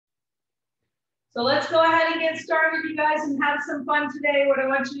So let's go ahead and get started, you guys, and have some fun today. What I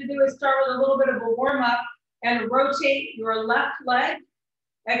want you to do is start with a little bit of a warm-up and rotate your left leg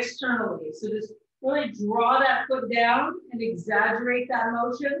externally. So just really draw that foot down and exaggerate that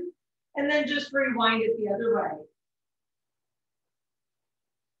motion, and then just rewind it the other way.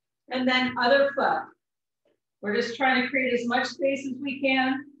 And then other foot. We're just trying to create as much space as we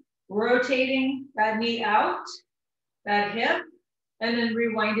can, rotating that knee out, that hip, and then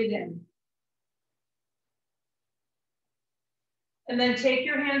rewind it in. And then take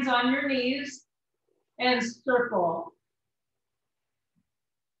your hands on your knees and circle.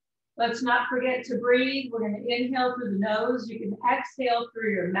 Let's not forget to breathe. We're going to inhale through the nose. You can exhale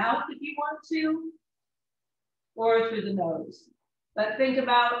through your mouth if you want to, or through the nose. But think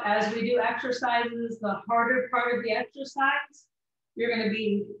about, as we do exercises, the harder part of the exercise, you're going to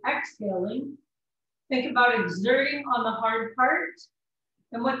be exhaling. Think about exerting on the hard part.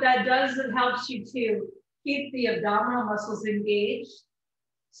 And what that does, it helps you to keep the abdominal muscles engaged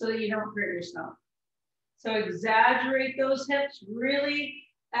so that you don't hurt yourself. So exaggerate those hips, really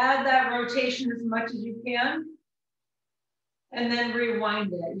add that rotation as much as you can, and then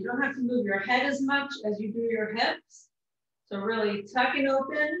rewind it. You don't have to move your head as much as you do your hips. So really tuck and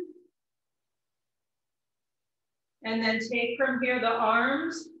open. And then take from here the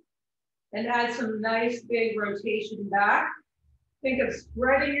arms and add some nice big rotation back. Think of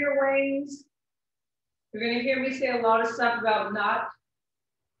spreading your wings. You're going to hear me say a lot of stuff about not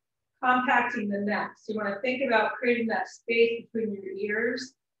compacting the neck. So you want to think about creating that space between your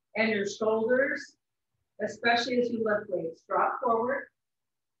ears and your shoulders, especially as you lift weights. Drop forward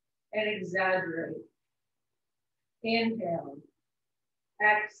and exaggerate. Inhale,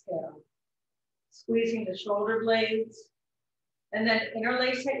 exhale, squeezing the shoulder blades, and then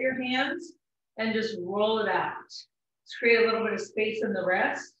interlace at your hands and just roll it out. Let's create a little bit of space in the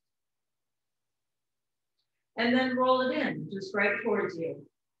rest. And then roll it in, just right towards you.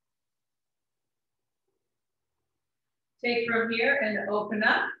 Take from here and open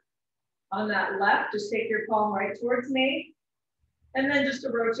up on that left. Just take your palm right towards me. And then just a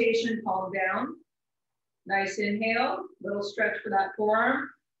rotation, palm down. Nice inhale, little stretch for that forearm.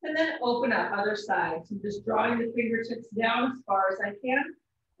 And then open up, other side. So just drawing the fingertips down as far as I can.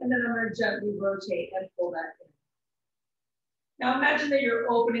 And then I'm going to gently rotate and pull that in. Now imagine that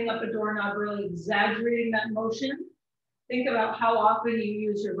you're opening up a doorknob, really exaggerating that motion. Think about how often you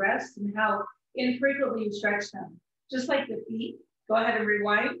use your wrists and how infrequently you stretch them. Just like the feet, go ahead and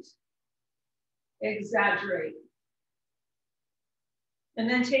rewind. Exaggerate. And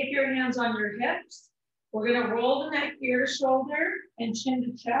then take your hands on your hips. We're going to roll the neck, ear to shoulder, and chin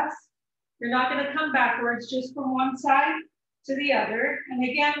to chest. You're not going to come backwards, just from one side to the other. And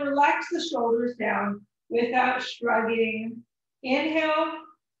again, relax the shoulders down without shrugging. Inhale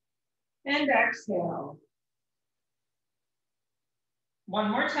and exhale.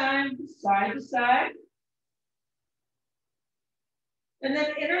 One more time, side to side. And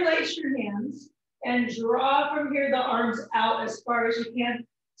then interlace your hands and draw from here the arms out as far as you can.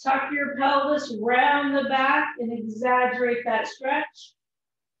 Tuck your pelvis, round the back, and exaggerate that stretch.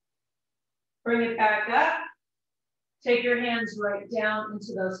 Bring it back up. Take your hands right down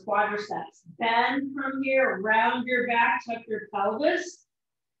into those quadriceps. Bend from here, round your back, tuck your pelvis,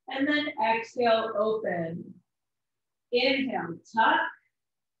 and then exhale, open. Inhale, tuck.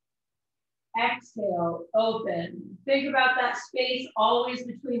 Exhale, open. Think about that space always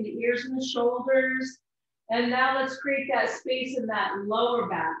between the ears and the shoulders. And now let's create that space in that lower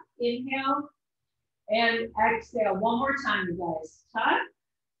back. Inhale and exhale. One more time, you guys. Tuck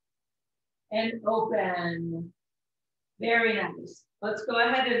and open. Very nice. Let's go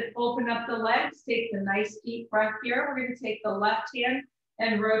ahead and open up the legs. Take the nice deep breath here. We're going to take the left hand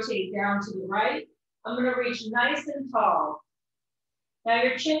and rotate down to the right. I'm going to reach nice and tall. Now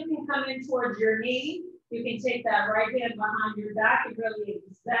your chin can come in towards your knee. You can take that right hand behind your back and really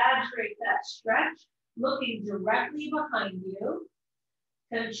exaggerate that stretch, looking directly behind you.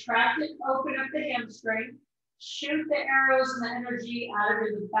 Contract it, open up the hamstring. Shoot the arrows and the energy out of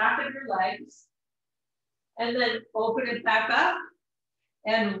the back of your legs. And then open it back up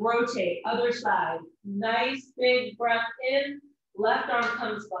and rotate, other side. Nice big breath in. Left arm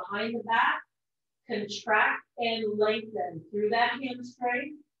comes behind the back. Contract and lengthen through that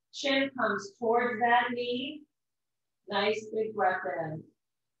hamstring. Chin comes towards that knee. Nice big breath in.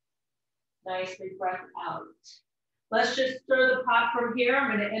 Nice big breath out. Let's just stir the pot from here.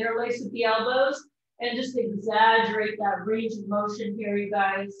 I'm going to interlace with the elbows and just exaggerate that range of motion here, you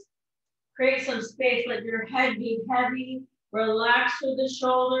guys. Create some space, let your head be heavy. Relax through the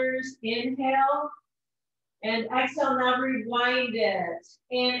shoulders. Inhale and exhale. Now rewind it.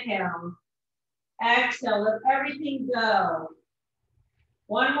 Inhale Exhale, let everything go.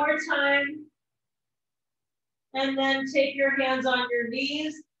 One more time. And then take your hands on your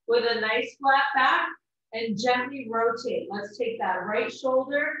knees with a nice flat back and gently rotate. Let's take that right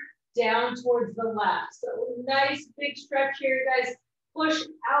shoulder down towards the left. So nice big stretch here, guys. Push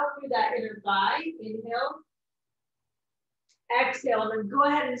out through that inner thigh. Inhale. Exhale, and then go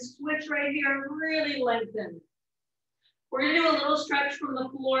ahead and switch right here, really lengthen. We're gonna do a little stretch from the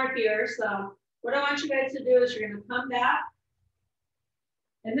floor here. So what I want you guys to do is you're gonna come back.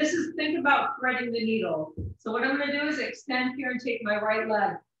 And this is, think about threading the needle. So what I'm gonna do is extend here and take my right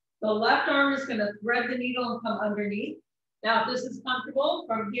leg. The left arm is gonna thread the needle and come underneath. Now, if this is comfortable,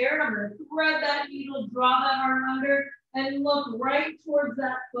 from here, I'm gonna thread that needle, draw that arm under, and look right towards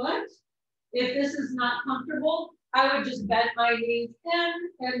that foot. If this is not comfortable, I would just bend my knees in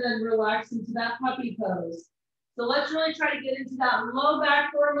and then relax into that puppy pose. So let's really try to get into that low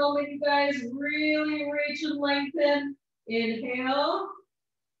back for a moment, you guys. Really reach and lengthen. Inhale.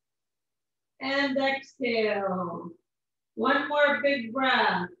 And exhale. One more big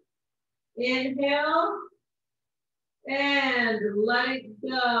breath. Inhale. And let it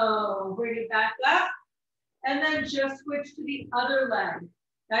go. Bring it back up. And then just switch to the other leg.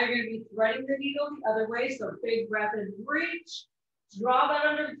 Now you're going to be threading the needle the other way. So big breath and reach. Draw that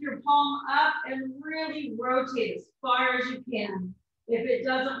under with your palm up and really rotate as far as you can. If it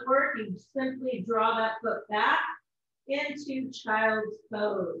doesn't work, you simply draw that foot back into child's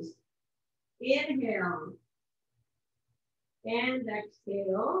pose. Inhale. And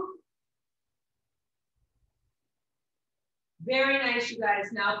exhale. Very nice, you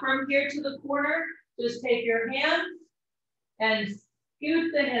guys. Now from here to the corner, just take your hands and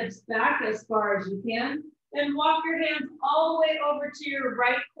scoot the hips back as far as you can. And walk your hands all the way over to your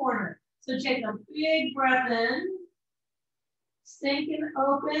right corner. So take a big breath in. Sink and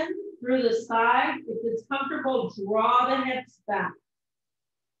open through the side. If it's comfortable, draw the hips back.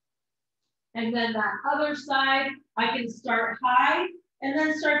 And then that other side, I can start high and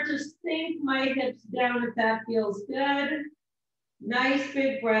then start to sink my hips down if that feels good. Nice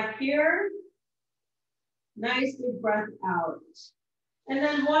big breath here. Nice big breath out. And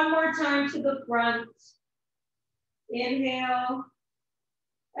then one more time to the front. Inhale.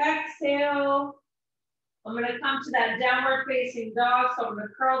 Exhale. I'm going to come to that downward facing dog. So I'm going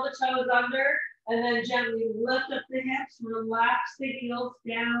to curl the toes under and then gently lift up the hips. Relax the heels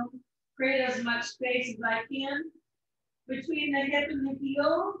down. Create as much space as I can between the hip and the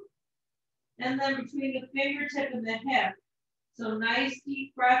heel. And then between the fingertip and the hip. So nice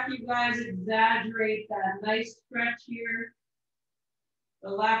deep breath, you guys. Exaggerate that. Nice stretch here.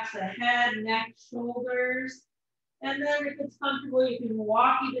 Relax the head, neck, shoulders. And then if it's comfortable, you can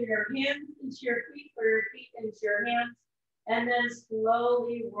walk either your hands into your feet or your feet into your hands. And then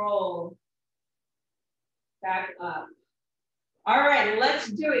slowly roll back up. All right,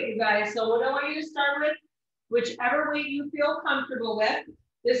 let's do it, you guys. So what I want you to start with, whichever way you feel comfortable with,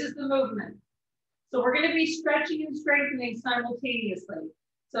 this is the movement. So we're going to be stretching and strengthening simultaneously.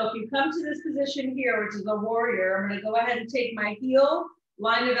 So if you come to this position here, which is a warrior, I'm going to go ahead and take my heel,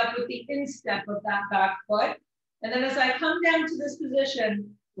 line it up with the instep of that back foot. And then as I come down to this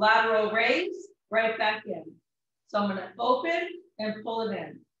position, lateral raise, right back in. So I'm going to open and pull it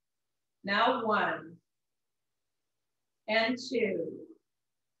in. Now 1 and 2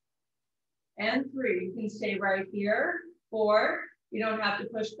 and 3. You can stay right here. 4. You don't have to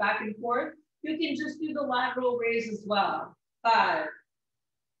push back and forth. You can just do the lateral raise as well. 5,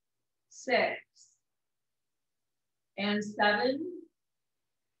 6, and 7.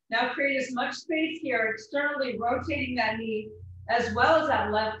 Now create as much space here, externally rotating that knee as well as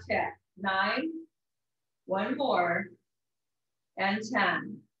that left hip. 9, 1 more, and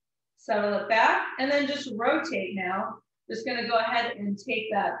 10. Settle it back, and then just rotate now. Just gonna go ahead and take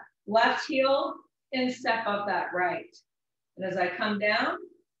that left heel and step up that right. And as I come down,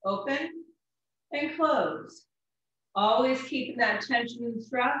 open and close. Always keeping that tension and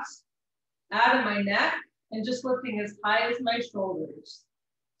stress out of my neck and just lifting as high as my shoulders.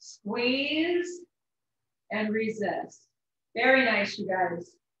 Squeeze and resist. Very nice, you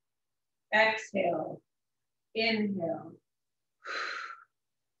guys. Exhale, inhale.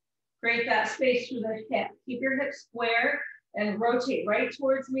 Create that space through the hip. Keep your hips square and rotate right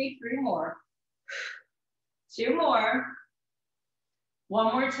towards me. 3 more. 2 more. 1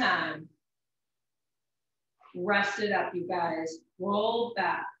 more time. Rest it up, you guys. Roll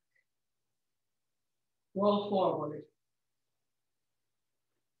back. Roll forward.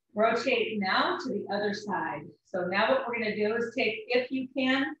 Rotate now to the other side. So now what we're going to do is take, if you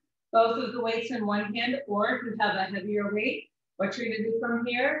can, both of the weights in one hand, or if you have a heavier weight, what you're going to do from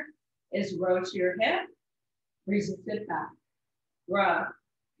here is row to your hip, resist it back. Row.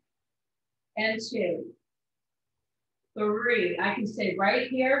 And 2, 3. I can stay right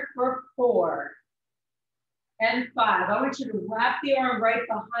here for 4. And 5. I want you to wrap the arm right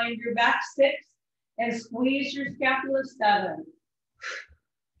behind your back. 6. And squeeze your scapula. 7.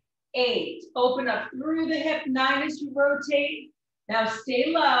 8. Open up through the hip. 9 as you rotate. Now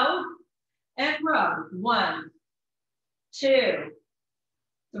stay low and row. 1, 2,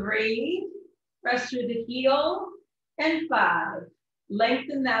 3. Press through the heel. And 5.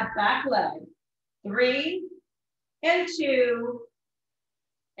 Lengthen that back leg. 3 and 2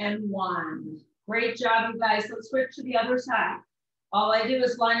 and 1. Great job, you guys. Let's switch to the other side. All I do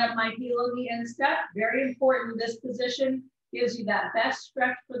is line up my heel on the instep. Very important. This position gives you that best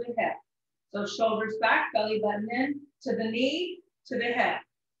stretch for the hip. So shoulders back, belly button in, to the knee, to the hip.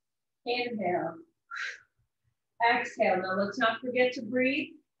 Inhale. Exhale. Now let's not forget to breathe.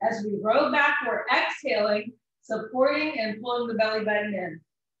 As we row back, we're exhaling, supporting and pulling the belly button in.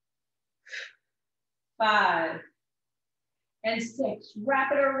 5 and 6.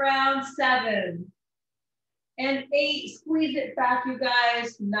 Wrap it around. 7 and 8. Squeeze it back, you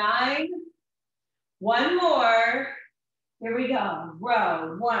guys. 9. 1 more. Here we go.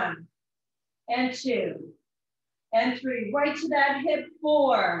 Row. 1 and 2 and 3. Right to that hip.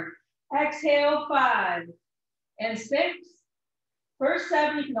 4. Exhale. 5 and 6. First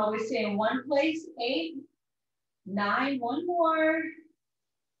 7, you can always stay in one place. 8, 9, 1 more.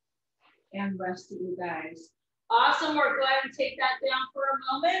 And rest it, you guys. Awesome work. Go ahead and take that down for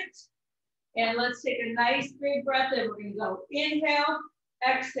a moment. And let's take a nice big breath in. We're going to go inhale,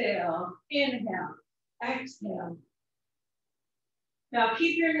 exhale, inhale, exhale. Now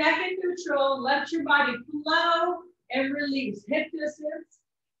keep your neck in neutral. Let your body flow and release. Hip distance.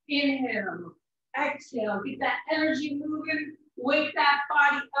 Inhale, exhale. Get that energy moving. Wake that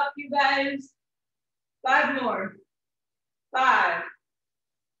body up, you guys. 5 more. 5,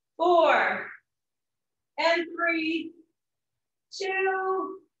 4, and 3,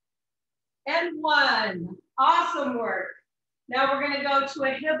 2, and 1. Awesome work. Now we're going to go to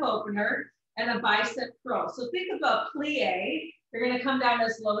a hip opener and a bicep curl. So think about plie. You're going to come down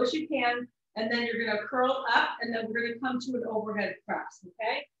as low as you can, and then you're going to curl up, and then we're going to come to an overhead press,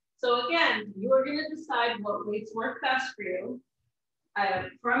 okay? So again, you're going to decide what weights work best for you.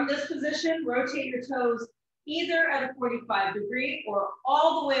 From this position, rotate your toes either at a 45-degree or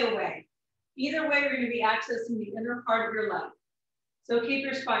all the way away. Either way, you're going to be accessing the inner part of your leg. So keep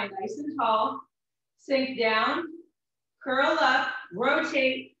your spine nice and tall, sink down, curl up,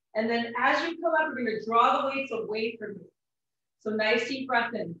 rotate, and then as you come up, we're going to draw the weights away from you. So nice deep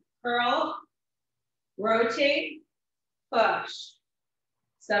breath in, curl, rotate, push,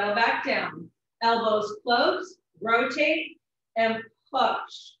 settle back down. Elbows close, rotate, and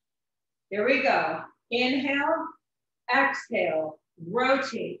push. Here we go. Inhale, exhale,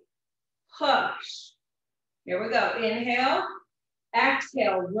 rotate, push. Here we go. Inhale,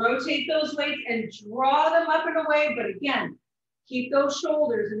 exhale, rotate those weights and draw them up and away. But again, keep those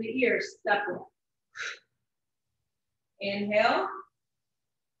shoulders and the ears separate. Inhale,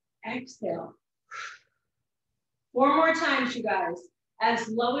 exhale. 4 more times, you guys. As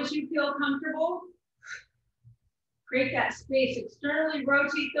low as you feel comfortable. Create that space. Externally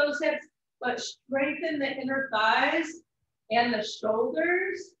rotate those hips, but strengthen the inner thighs and the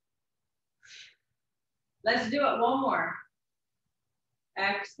shoulders. Let's do it 1 more.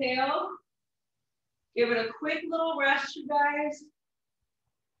 Exhale. Give it a quick little rest, you guys.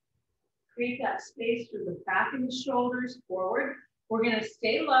 Create that space for the back and the shoulders forward. We're going to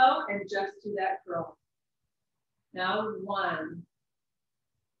stay low and just do that curl. Now 1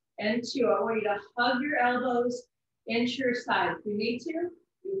 and 2. I want you to hug your elbows into your side. If you need to,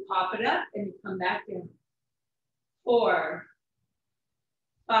 you pop it up and you come back in. 4,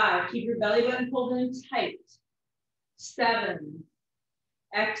 5. Keep your belly button pulled in tight. 7.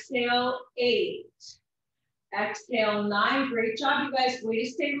 Exhale, 8. Exhale, 9. Great job, you guys. Way to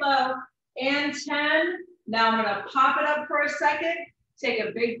stay low. And 10. Now I'm going to pop it up for a second. Take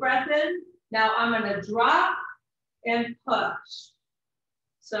a big breath in. Now I'm going to drop and push.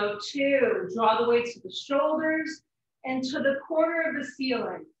 So 2. Draw the weights to the shoulders and to the corner of the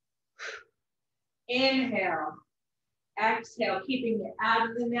ceiling. Inhale. Exhale, keeping it out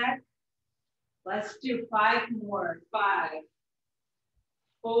of the neck. Let's do 5 more. 5,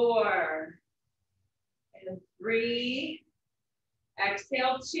 4, and 3.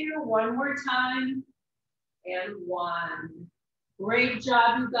 Exhale, 2. 1 more time. And 1. Great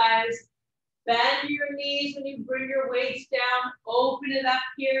job, you guys. Bend your knees when you bring your weights down. Open it up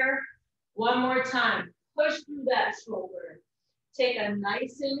here. 1 more time. Push through that shoulder. Take a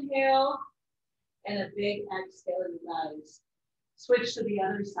nice inhale and a big exhale, you guys. Switch to the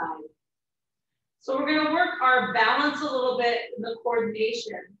other side. So we're gonna work our balance a little bit in the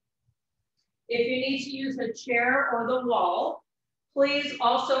coordination. If you need to use a chair or the wall, please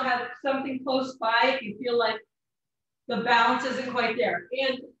also have something close by if you feel like the balance isn't quite there.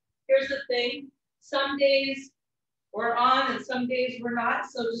 And here's the thing, some days we're on and some days we're not,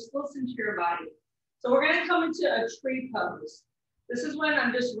 so just listen to your body. So we're gonna come into a tree pose. This is when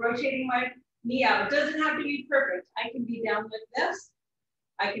I'm just rotating my knee out. It doesn't have to be perfect. I can be down like this,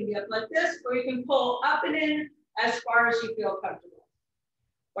 I can be up like this, or you can pull up and in as far as you feel comfortable.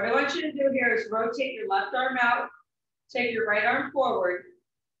 What I want you to do here is rotate your left arm out, take your right arm forward,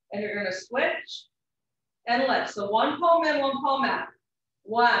 and you're gonna switch and lift. So one palm in, one palm out.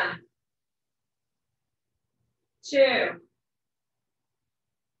 1, 2,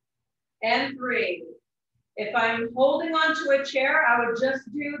 and 3. If I'm holding onto a chair, I would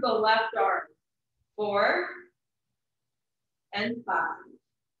just do the left arm. 4 and 5.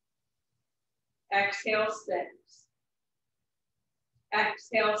 Exhale, 6.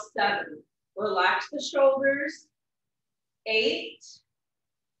 Exhale, 7. Relax the shoulders. 8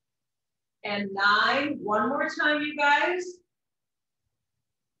 and 9. One more time, you guys.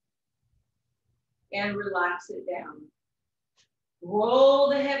 And relax it down. Roll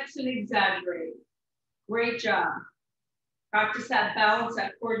the hips and exaggerate. Great job. Practice that balance,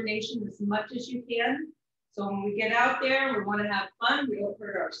 that coordination as much as you can. So when we get out there, we want to have fun, we don't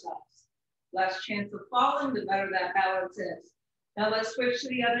hurt ourselves. Less chance of falling, the better that balance is. Now let's switch to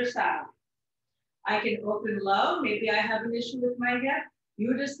the other side. I can open low. Maybe I have an issue with my hip.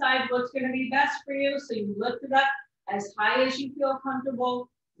 You decide what's going to be best for you. So you lift it up as high as you feel comfortable.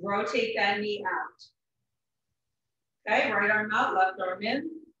 Rotate that knee out. Okay, right arm out, left arm in.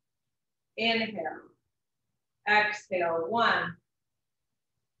 Inhale. Exhale. 1,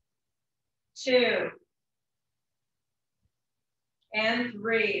 2, and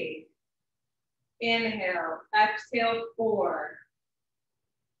 3. Inhale. Exhale. 4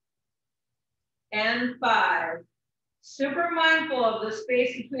 and 5. Super mindful of the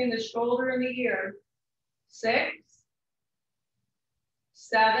space between the shoulder and the ear. 6,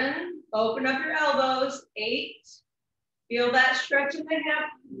 7. Open up your elbows. 8. Feel that stretch in the hip.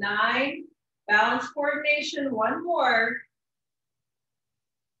 9. Balance coordination. 1 more.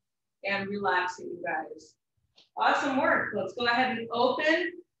 And relax it, you guys. Awesome work. Let's go ahead and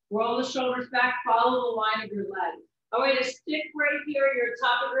open. Roll the shoulders back. Follow the line of your leg. I want you to stick right here, your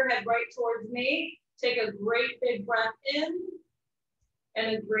top of your head right towards me. Take a great big breath in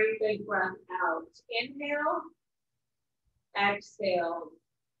and a great big breath out. Inhale. Exhale.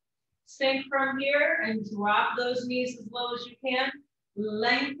 Sink from here and drop those knees as low as you can.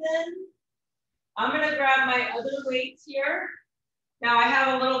 Lengthen. I'm going to grab my other weights here. Now I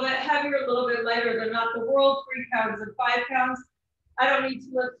have a little bit heavier, a little bit lighter. They're not the world, 3 pounds and 5 pounds. I don't need to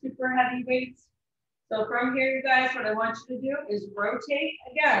lift super heavy weights. So from here, you guys, what I want you to do is rotate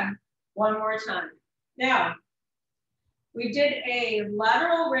again, 1 more time. Now, we did a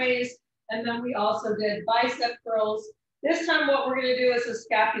lateral raise, and then we also did bicep curls. This time, what we're gonna do is a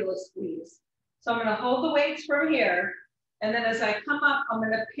scapula squeeze. So I'm gonna hold the weights from here, and then as I come up, I'm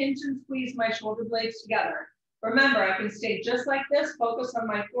gonna pinch and squeeze my shoulder blades together. Remember, I can stay just like this, focus on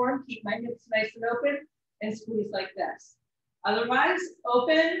my form, keep my hips nice and open, and squeeze like this. Otherwise,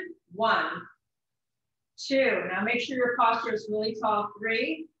 open. 1, 2. Now make sure your posture is really tall.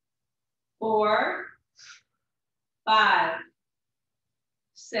 3, 4, 5,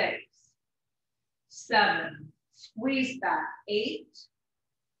 6, 7. Squeeze back. 8,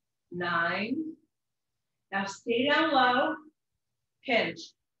 9. Now stay down low. Pinch.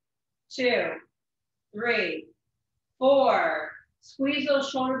 2, 3, 4. Squeeze those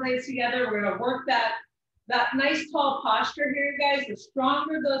shoulder blades together. We're going to work that nice tall posture here, you guys. The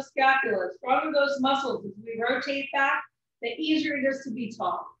stronger those scapulas, the stronger those muscles as we rotate back, the easier it is to be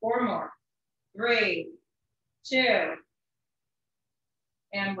tall. 4 more. 3, 2,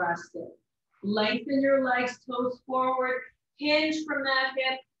 and rest it. Lengthen your legs, toes forward, hinge from that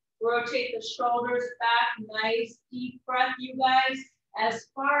hip, rotate the shoulders back. Nice deep breath, you guys. As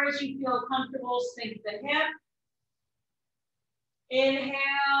far as you feel comfortable, sink the hip.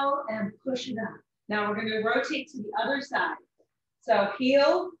 Inhale and push it up. Now we're going to rotate to the other side. So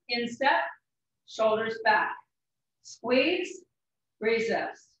heel, instep, shoulders back. Squeeze,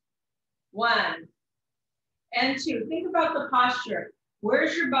 resist. 1 and 2. Think about the posture.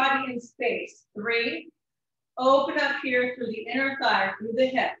 Where's your body in space? 3, open up here through the inner thigh, through the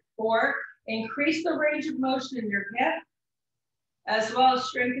hip. 4, increase the range of motion in your hip, as well as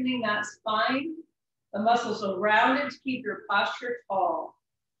strengthening that spine. The muscles are rounded to keep your posture tall.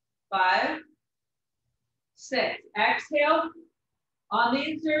 5, 6. Exhale. On the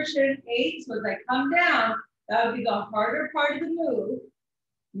insertion, 8. So as I come down, that would be the harder part of the move.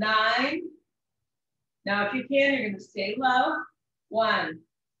 9. Now, if you can, you're going to stay low. 1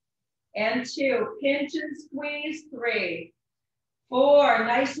 and 2. Pinch and squeeze. 3, 4.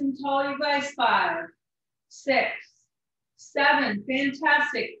 Nice and tall, you guys. 5, 6, 7.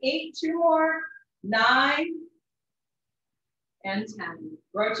 Fantastic. 8. 2 more. 9 and 10.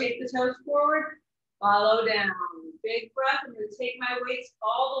 Rotate the toes forward. Follow down. Big breath. I'm going to take my weights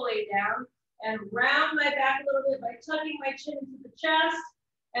all the way down and round my back a little bit by tucking my chin into the chest.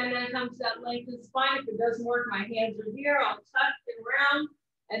 And then come to that lengthened spine. If it doesn't work, my hands are here. I'll tuck and round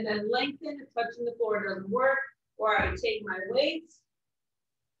and then lengthen. If touching the floor doesn't work, or I take my weights,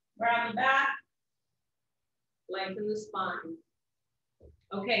 round the back, lengthen the spine.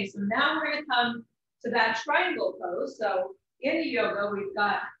 Okay, so now we're going to come to that triangle pose. So in the yoga, we've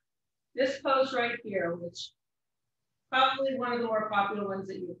got this pose right here, which probably one of the more popular ones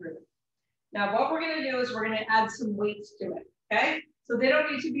that you've heard of. Now, what we're going to do is we're going to add some weights to it, okay? So they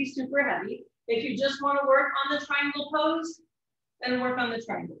don't need to be super heavy. If you just want to work on the triangle pose, then work on the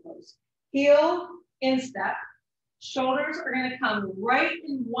triangle pose. Heel, instep. Shoulders are going to come right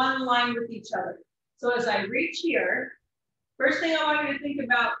in one line with each other. So as I reach here, first thing I want you to think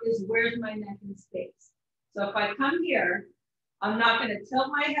about is where's my neck in space. So if I come here, I'm not going to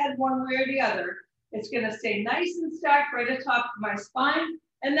tilt my head one way or the other. It's going to stay nice and stacked right atop of my spine,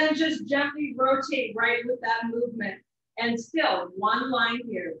 and then just gently rotate right with that movement. And still, one line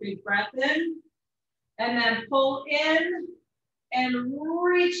here. Big breath in, and then pull in and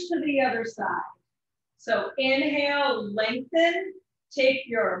reach to the other side. So inhale, lengthen, take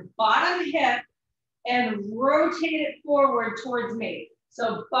your bottom hip and rotate it forward towards me.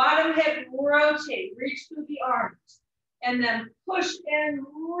 So bottom hip, rotate, reach through the arms, and then push and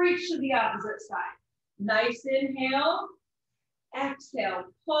reach to the opposite side. Nice inhale, exhale,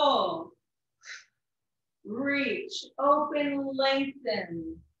 pull, reach, open,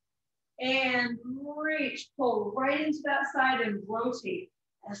 lengthen, and reach, pull right into that side and rotate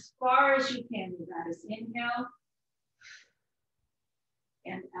as far as you can with that. Is inhale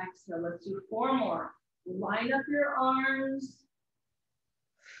and exhale. Let's do 4 more. Line up your arms.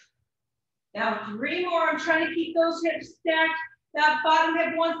 Now 3 more. I'm trying to keep those hips stacked. That bottom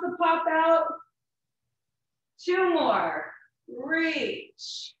hip wants to pop out. 2 more.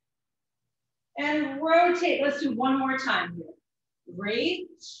 Reach and rotate. Let's do 1 more time here.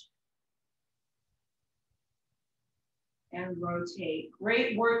 Reach and rotate.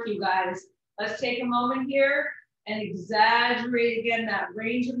 Great work, you guys. Let's take a moment here and exaggerate again that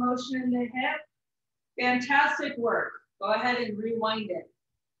range of motion in the hip. Fantastic work. Go ahead and rewind it.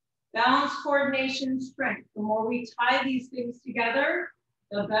 Balance, coordination, strength. The more we tie these things together,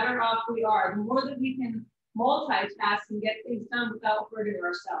 the better off we are. The more that we can multitask and get things done without hurting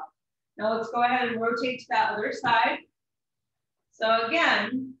ourselves. Now let's go ahead and rotate to that other side. So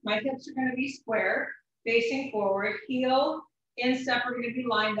again, my hips are going to be square, facing forward. Heel, instep are going to be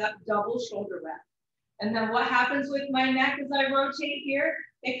lined up, double shoulder breath. And then what happens with my neck as I rotate here?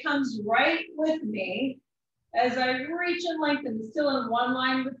 It comes right with me as I reach and lengthen, still in one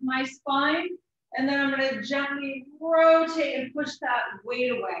line with my spine. And then I'm going to gently rotate and push that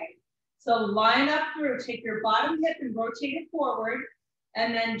weight away. So line up through, take your bottom hip and rotate it forward,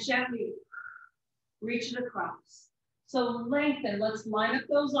 and then gently reach it across. So lengthen, let's line up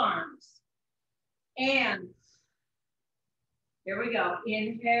those arms. And here we go.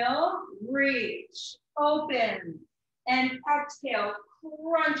 Inhale, reach, open, and exhale,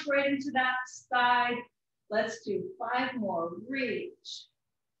 crunch right into that side. Let's do 5 more. Reach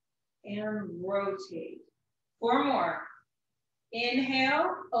and rotate. 4 more.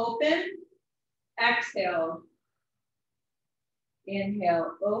 Inhale, open, exhale.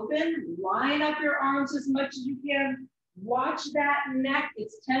 Inhale, open, line up your arms as much as you can. Watch that neck.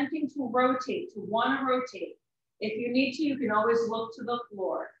 It's tempting to rotate, to want to rotate. If you need to, you can always look to the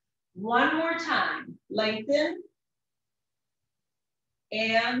floor. 1 more time. Lengthen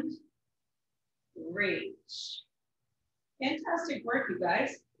and reach. Fantastic work, you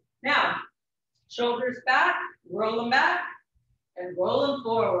guys. Now, shoulders back, roll them back, and roll them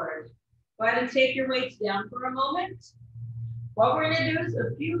forward. Go ahead and take your weights down for a moment. What we're going to do is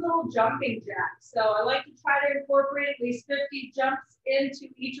a few little jumping jacks. So I like to try to incorporate at least 50 jumps into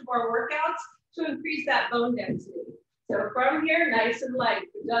each of our workouts to increase that bone density. So from here, nice and light.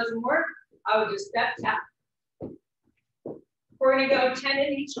 If it doesn't work, I would just step tap. We're going to go 10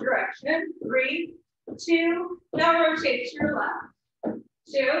 in each direction. 3, 2, now rotate to your left.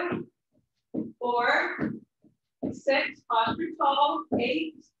 2, 4, 6, posture tall,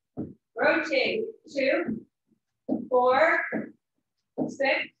 8, rotate, 2, 4, 6,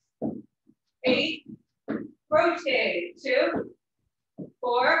 8, rotate, 2,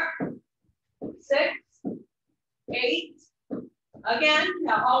 4, 6, 8. Again,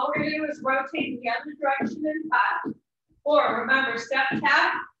 now all we're gonna do is rotate in the other direction in 5, 4. Remember, step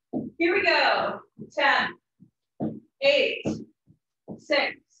tap. Here we go. 10, 8,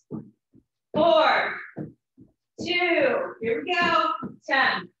 6, 4, 2. Here we go.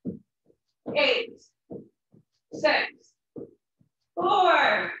 10, 8, 6,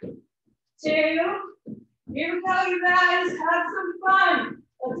 4, 2. Here we go, you guys. Have some fun.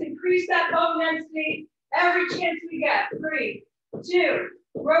 Let's increase that bone density every chance we get. 3, 2.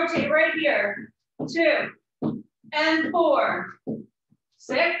 Rotate right here. 2 and 4,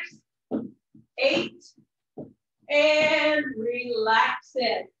 6, 8, and relax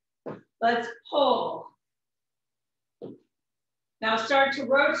it. Let's pull. Now start to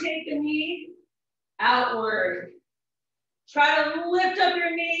rotate the knee outward. Try to lift up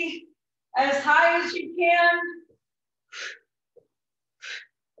your knee as high as you can.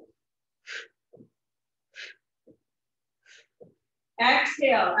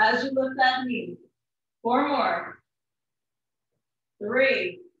 Exhale as you lift that knee. 4 more.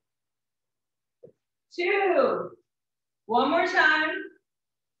 3, 2. One more time.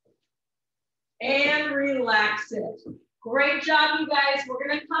 And relax it. Great job, you guys. We're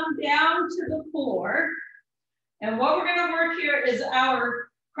gonna come down to the floor. And what we're gonna work here is our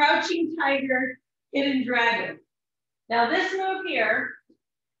crouching tiger, hidden dragon. Now this move here,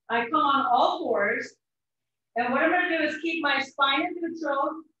 I come on all fours. And what I'm gonna do is keep my spine in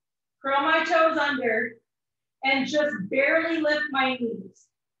neutral, curl my toes under, and just barely lift my knees.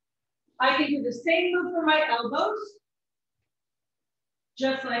 I can do the same move for my elbows,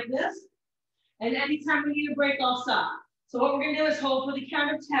 just like this. And anytime we need a break, I'll stop. So what we're gonna do is hold for the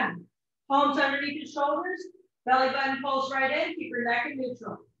count of 10. Palms underneath your shoulders, belly button pulls right in, keep your neck in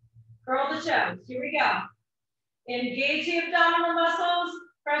neutral. Curl the toes, here we go. Engage the abdominal muscles,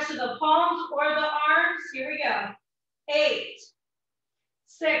 press to the palms or the arms, here we go. 8,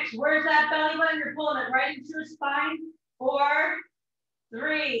 6, where's that belly button? You're pulling it right into your spine. 4,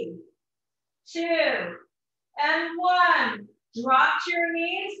 3, 2, and 1. Drop to your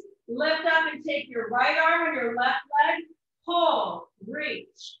knees, lift up and take your right arm and your left leg, pull,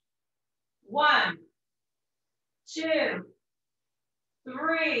 reach. 1, 2,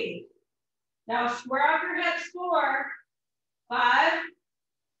 3. Now square off your hips. 4, 5,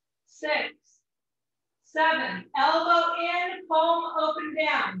 6, 7. Elbow in, palm open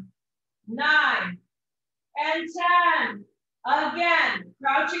down. 9 and 10. Again,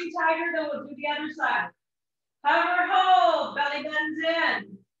 crouching tiger, then we'll do the other side. Hover, hold, belly buttons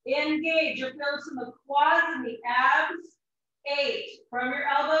in. Engage, you'll feel some of the quads and the abs. 8, from your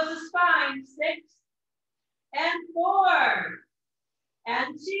elbows to spine. 6 and 4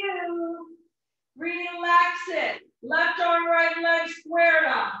 and 2. Relax it. Left arm, right leg squared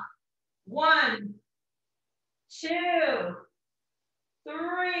off. 1, 2,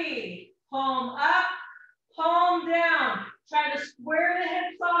 3. Palm up, palm down. Try to square the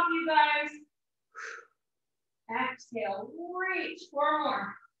hips off, you guys. Exhale, reach. 4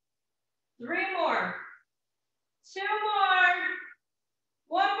 more. 3 more. 2 more.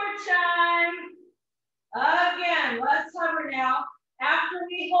 1 more time. Again, let's hover now. After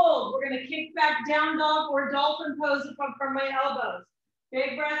we hold, we're gonna kick back down dog or dolphin pose from my elbows.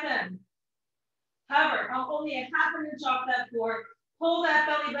 Big breath in. Hover, I'm only a ½ an inch off that floor. Pull that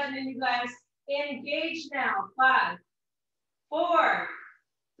belly button in, you guys. Engage now. 5, 4,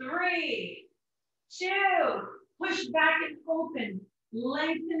 3, 2. Push back and open.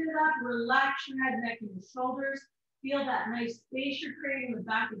 Lengthen it up. Relax your head, neck, and your shoulders. Feel that nice space you're creating in the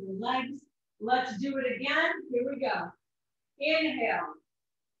back of your legs. Let's do it again. Here we go. Inhale.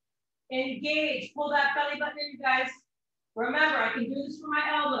 Engage. Pull that belly button in, you guys. Remember, I can do this for my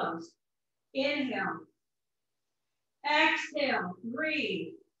elbows. Inhale. Exhale.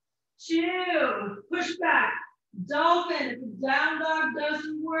 3, 2. Push back. Dolphin. If the down dog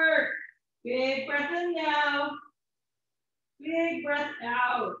doesn't work, big breath in now. Big breath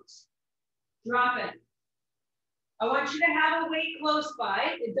out. Drop it. I want you to have a weight close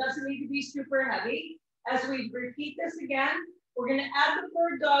by. It doesn't need to be super heavy. As we repeat this again, we're going to add the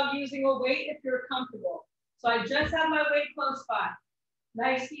bird dog using a weight if you're comfortable. So I just have my weight close by.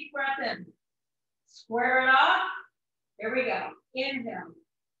 Nice deep breath in. Square it off. Here we go. Inhale.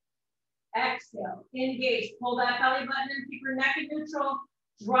 Exhale. Engage. Pull that belly button in. Keep your neck in neutral.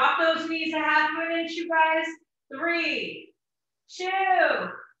 Drop those knees a ½ an inch, you guys. 3, 2,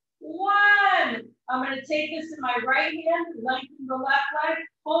 1. I'm going to take this in my right hand, lengthen the left leg,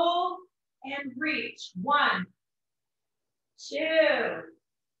 pull and reach. 1, 2,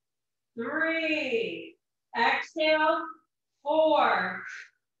 3. Exhale. 4,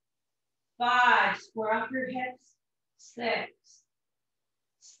 5. Square up your hips. 6,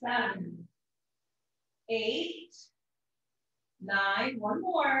 7, 8, 9. One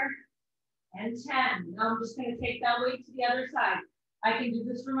more. And 10. Now I'm just going to take that weight to the other side. I can do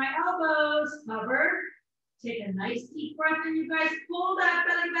this for my elbows. Cover. Take a nice deep breath in, you guys. Pull that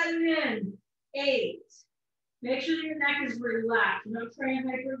belly button in. 8. Make sure that your neck is relaxed. No trying to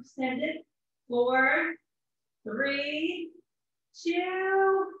hyperextend it. 4, 3,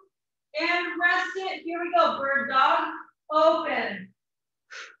 2, and rest it. Here we go. Bird dog. Open.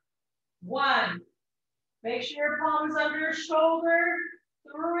 1. Make sure your palm is under your shoulder.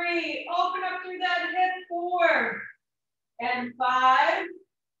 3. Open up through that hip. 4. And 5,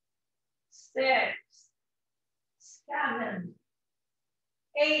 6, 7,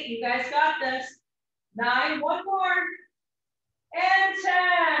 8. You guys got this. 9. One more. And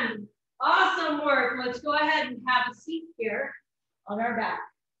 10. Awesome work. Let's go ahead and have a seat here on our back.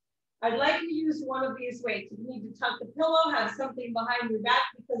 I'd like you to use one of these weights. If you need to tuck the pillow, have something behind your back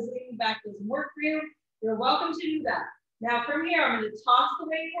because leaning back doesn't work for you, you're welcome to do that. Now from here, I'm going to toss the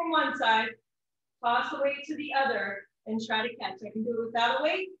weight from one side, toss the weight to the other, and try to catch. I can do it without a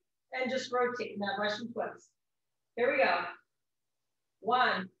weight and just rotate in that Russian twist. Here we go.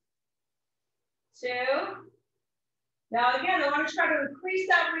 1, 2. Now again, I want to try to increase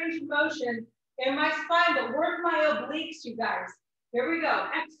that range of motion in my spine, but work my obliques, you guys. Here we go.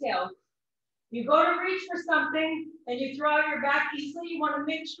 Exhale. You go to reach for something and you throw out your back easily. You want to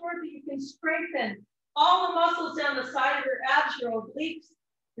make sure that you can strengthen all the muscles down the side of your abs, your obliques,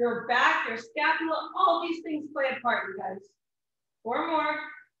 your back, your scapula. All these things play a part, you guys. 4 more.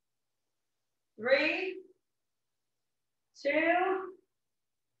 3, 2.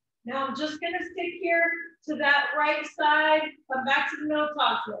 Now I'm just going to stick here to that right side. Come back to the middle,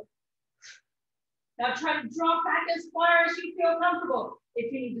 toss it. Now try to drop back as far as you feel comfortable.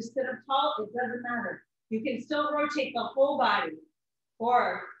 If you need to sit up tall, it doesn't matter. You can still rotate the whole body.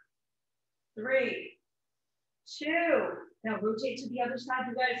 4, 3, 2. Now rotate to the other side,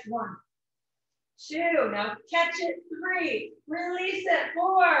 you guys. 1, 2. Now catch it. 3. Release it.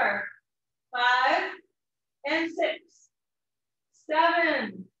 4, 5, and 6,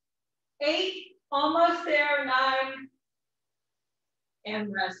 7, 8. Almost there. 9.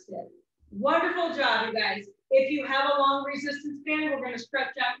 And rest it. Wonderful job, you guys. If you have a long resistance band, we're going to stretch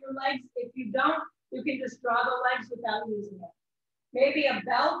out your legs. If you don't, you can just draw the legs without using it. Maybe a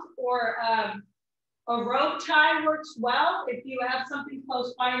belt or a rope tie works well if you have something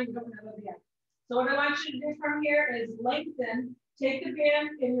close by and you don't have a band. So what I want you to do from here is lengthen. Take the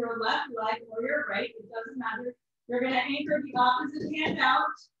band in your left leg or your right. It doesn't matter. You're going to anchor the opposite hand out.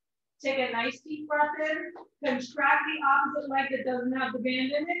 Take a nice deep breath in, contract the opposite leg that doesn't have the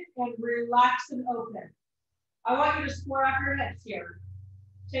band in it, and relax and open. I want you to square up your hips here.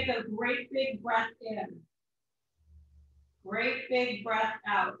 Take a great big breath in. Great big breath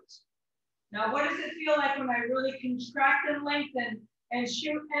out. Now, what does it feel like when I really contract and lengthen and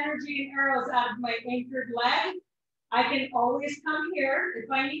shoot energy and arrows out of my anchored leg? I can always come here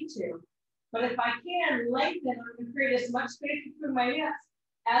if I need to. But if I can lengthen, I'm going to create as much space between my hips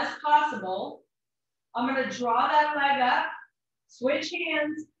as possible. I'm going to draw that leg up, switch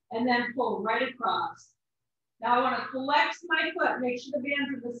hands, and then pull right across. Now I want to flex my foot, make sure the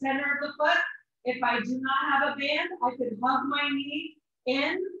band's in the center of the foot. If I do not have a band, I could hug my knee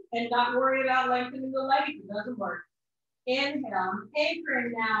in and not worry about lengthening the leg if it doesn't work. Inhale, I'm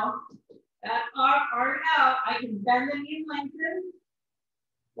anchoring now. That arm out, I can bend the knee and lengthen,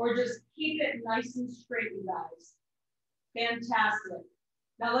 or just keep it nice and straight, you guys. Fantastic.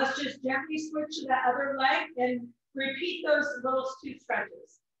 Now let's just gently switch to that other leg and repeat those little 2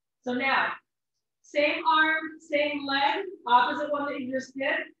 stretches. So now, same arm, same leg, opposite one that you just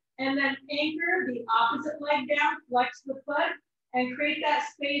did, and then anchor the opposite leg down, flex the foot, and create that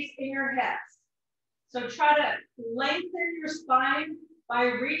space in your hips. So try to lengthen your spine by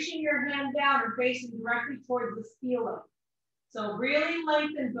reaching your hand down and facing directly towards the ceiling. So really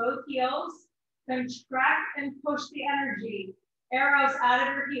lengthen both heels, contract and push the energy. Arrows out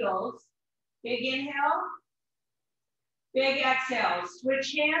of your heels. Big inhale, big exhale.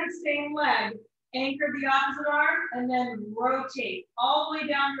 Switch hands, same leg. Anchor the opposite arm and then rotate all the way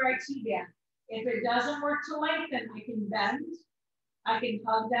down your IT band. If it doesn't work to lengthen, I can bend. I can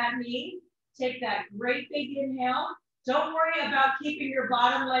hug that knee. Take that great big inhale. Don't worry about keeping your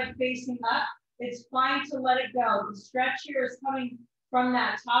bottom leg facing up. It's fine to let it go. The stretch here is coming from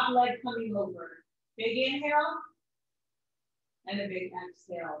that top leg coming over. Big inhale and a big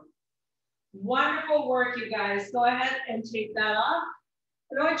exhale. Wonderful work, you guys. Go ahead and take that off.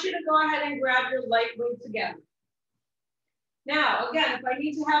 I want you to go ahead and grab your light weights again. Now, again, if I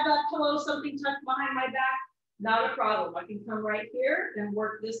need to have that pillow, something tucked behind my back, not a problem. I can come right here and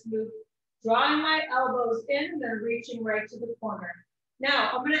work this move, drawing my elbows in and then reaching right to the corner.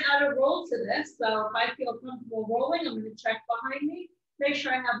 Now, I'm going to add a roll to this. So if I feel comfortable rolling, I'm going to check behind me, make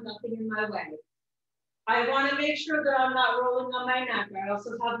sure I have nothing in my way. I want to make sure that I'm not rolling on my neck. I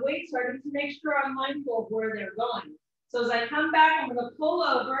also have weights, so I need to make sure I'm mindful of where they're going. So as I come back, I'm going to pull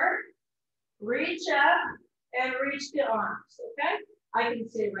over, reach up, and reach the arms, okay? I can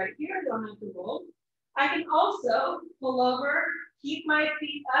stay right here, don't have to roll. I can also pull over, keep my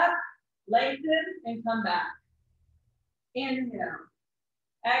feet up, lengthen, and come back. Inhale,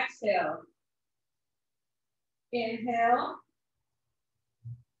 exhale. Inhale,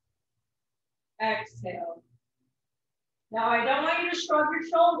 exhale. Now, I don't want you to shrug your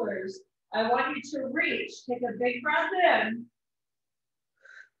shoulders. I want you to reach. Take a big breath in.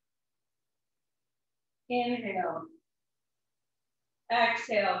 Inhale.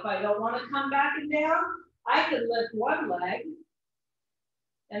 Exhale. If I don't want to come back and down, I can lift one leg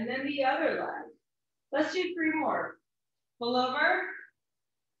and then the other leg. Let's do 3 more. Pull over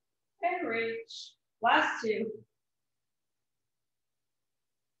and reach. Last 2.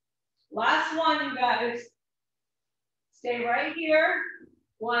 Last 1, you guys. Stay right here.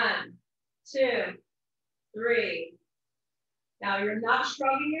 1, 2, 3. Now you're not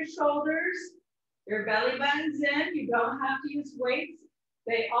shrugging your shoulders. Your belly button's in. You don't have to use weights.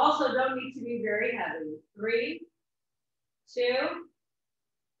 They also don't need to be very heavy. 3, 2,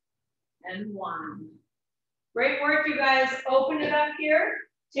 and 1. Great work, you guys. Open it up here.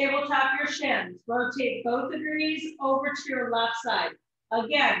 Tabletop your shins. Rotate both of your knees over to your left side.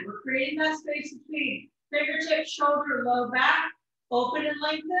 Again, we're creating that space between fingertips, shoulder, low back. Open and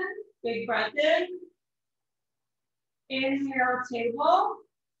lengthen. Big breath in. Inhale, table.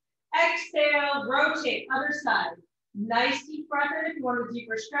 Exhale, rotate, other side. Nice deep breath in. If you want a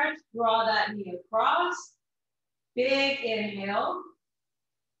deeper stretch, draw that knee across. Big inhale.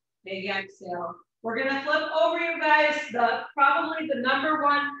 Big exhale. We're gonna flip over, you guys. Probably the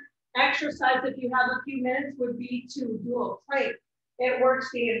 #1 exercise, if you have a few minutes, would be to do a plank. It works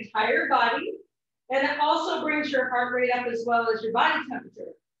the entire body, and it also brings your heart rate up as well as your body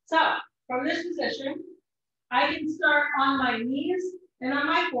temperature. So from this position, I can start on my knees and on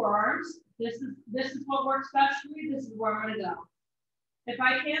my forearms. This is what works best for me. This is where I'm gonna go. If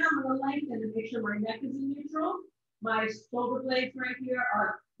I can, I'm gonna lengthen to make sure my neck is in neutral. My shoulder blades right here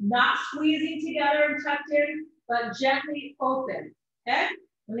are not squeezing together and tucked in, but gently open, okay?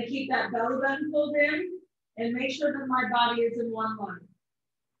 I'm gonna keep that belly button pulled in and make sure that my body is in one line.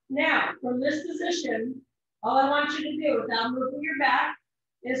 Now, from this position, all I want you to do without moving your back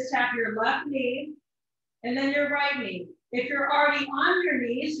is tap your left knee and then your right knee. If you're already on your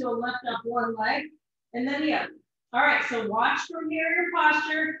knees, you'll lift up one leg and then the other. All right, so watch from here your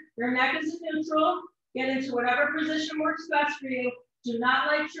posture. Your neck is in neutral. Get into whatever position works best for you. Do not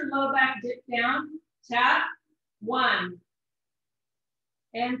let your low back dip down. Tap. 1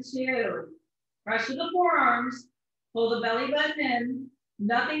 and 2. Press with the forearms. Pull the belly button in.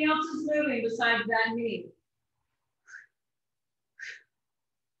 Nothing else is moving besides that knee.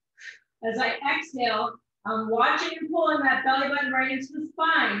 As I exhale, I'm watching and pulling that belly button right into the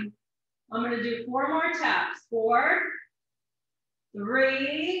spine. I'm going to do 4 more taps. 4,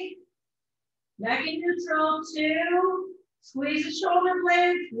 3, neck in neutral, 2, squeeze the shoulder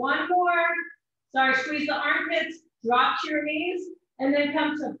blades, 1 more. Sorry, squeeze the armpits, drop to your knees, and then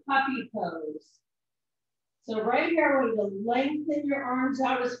come to puppy pose. So right here, we're going to lengthen your arms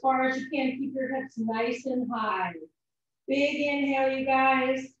out as far as you can. Keep your hips nice and high. Big inhale, you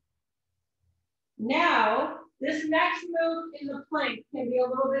guys. Now, this next move in the plank can be a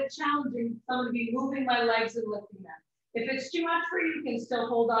little bit challenging. So I'm going to be moving my legs and lifting them. If it's too much for you, you can still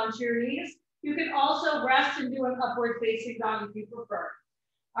hold on to your knees. You can also rest and do an upward facing dog if you prefer.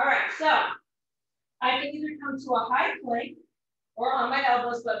 All right, so I can either come to a high plank or on my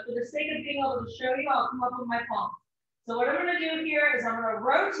elbows, but for the sake of being able to show you, I'll come up with my palm. So what I'm going to do here is I'm going to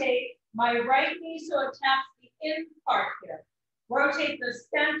rotate my right knee so it taps the in part here. Rotate the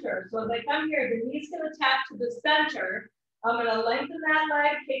center. So as I come here, the knee's going to tap to the center. I'm going to lengthen that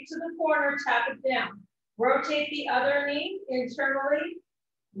leg, kick to the corner, tap it down. Rotate the other knee internally,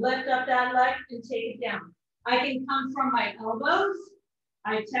 lift up that leg and take it down. I can come from my elbows.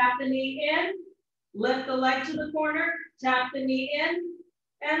 I tap the knee in, lift the leg to the corner, tap the knee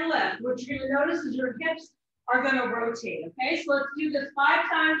in, and lift. What you're going to notice is your hips are gonna rotate, okay? So let's do this 5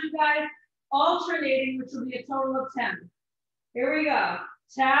 times, you guys, alternating, which will be a total of 10. Here we go.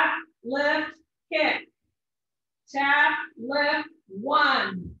 Tap, lift, kick. Tap, lift,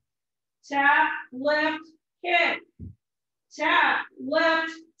 1. Tap, lift, kick. Tap,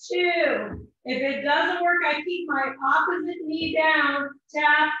 lift, 2. If it doesn't work, I keep my opposite knee down.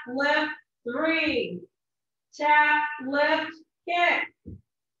 Tap, lift, 3. Tap, lift, kick.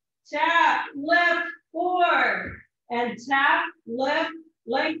 Tap, lift, 4. And tap, lift,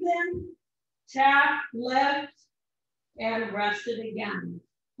 lengthen. Tap, lift, and rest it again.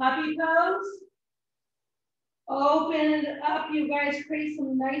 Puppy pose. Open it up, you guys. Create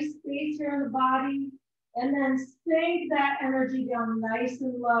some nice space here in the body. And then sink that energy down nice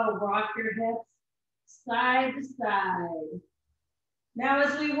and low. Rock your hips side to side. Now,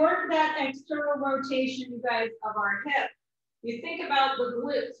 as we work that external rotation, you guys, of our hip, you think about the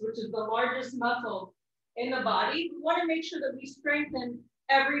glutes, which is the largest muscle in the body. We want to make sure that we strengthen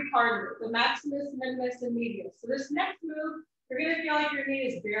every part of it, the maximus, minimus, and medius. So this next move, you're going to feel like your knee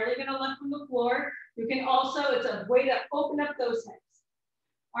is barely going to lift from the floor. You can also, it's a way to open up those hips.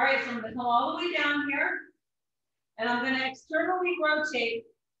 All right, so I'm going to come all the way down here, and I'm going to externally rotate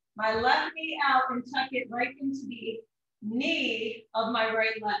my left knee out and tuck it right into the knee of my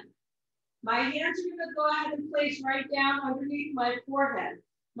right leg. My hands are going to go ahead and place right down underneath my forehead.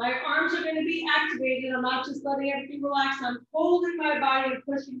 My arms are going to be activated. I'm not just letting everything relax. I'm holding my body and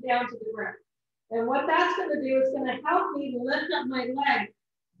pushing down to the ground. And what that's going to do is going to help me lift up my leg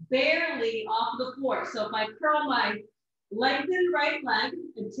barely off the floor. So if I curl my lengthened right leg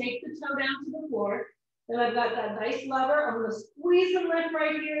and take the toe down to the floor, then I've got that nice lever. I'm going to squeeze and lift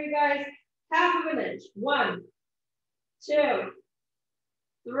right here, you guys. 1/2 inch. 1, 2,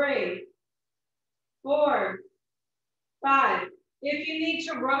 3, 4, 5. If you need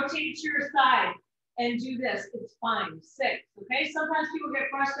to rotate to your side and do this, it's fine. 6, okay? Sometimes people get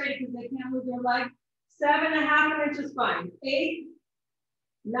frustrated because they can't move their leg. 7.5 inches is fine. 8,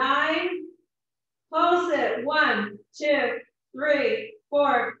 9, pulse it. 1, 2, 3,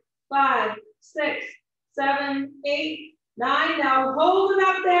 4, 5, 6, 7, 8, 9. Now hold it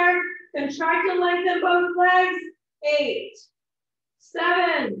up there. Contract and lengthen both legs. 8,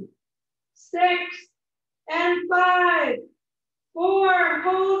 7, 6, and 5. 4,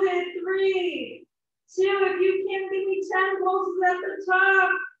 hold it. 3, 2, if you can, give me 10 pulses at the top.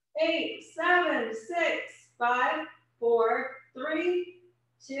 8, 7, 6, 5, 4, 3,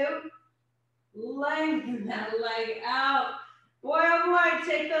 2. Lengthen that leg out. Boy, oh boy,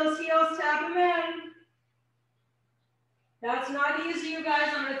 take those heels, tap them in. That's not easy, you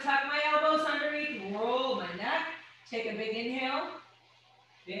guys. I'm going to tuck my elbows underneath, roll my neck. Take a big inhale,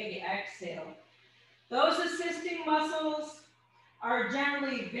 big exhale. Those assisting muscles are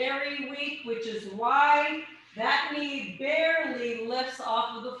generally very weak, which is why that knee barely lifts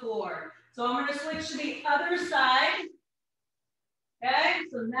off of the floor. So I'm going to switch to the other side. Okay,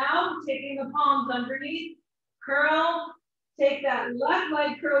 so now taking the palms underneath, curl, take that left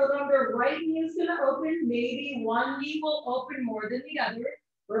leg, curl it under, right knee is going to open. Maybe one knee will open more than the other.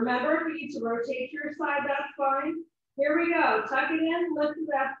 Remember, if you need to rotate to your side, that's fine. Here we go. Tuck it in, lift it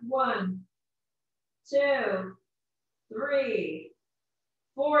up. 1, 2, 3,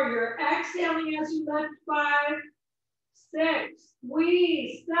 4. You're exhaling as you lift. 5, 6,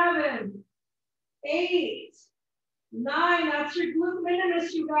 squeeze. 7, 8, 9. That's your glute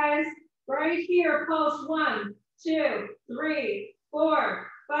minimus, you guys. Right here, pulse. 1, 2, 3, 4,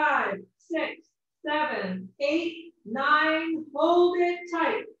 5, 6, 7, 8, 9. Hold it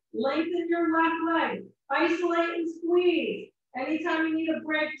tight. Lengthen your left leg. Isolate and squeeze. Anytime you need a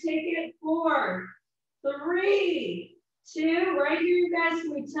break, take it. 4, 3, 2. Right here, you guys.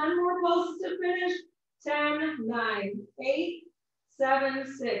 Give me 10 more pulses to finish. 10, 9, 8,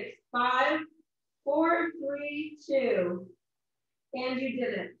 7, 6, 5, 4, 3, 2. And you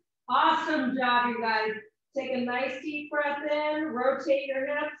did it. Awesome job, you guys. Take a nice deep breath in. Rotate your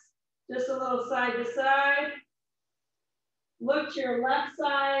hips just a little side to side. Look to your left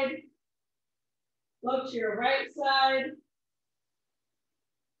side. Look to your right side.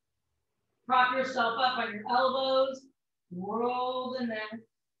 Prop yourself up on your elbows. Roll the neck.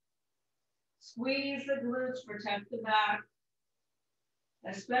 Squeeze the glutes, protect the back.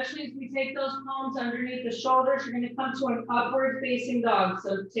 Especially as we take those palms underneath the shoulders, you're going to come to an upward facing dog.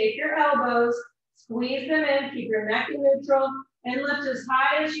 So take your elbows, squeeze them in, keep your neck in neutral, and lift as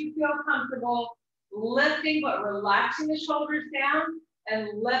high as you feel comfortable. Lifting, but relaxing the shoulders down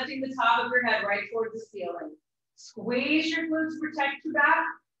and lifting the top of your head right towards the ceiling. Squeeze your glutes, protect your back.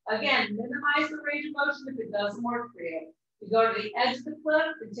 Again, minimize the range of motion if it doesn't work for you. You go to the edge of the cliff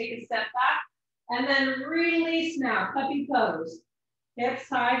and take a step back And then release now, puppy pose. Hips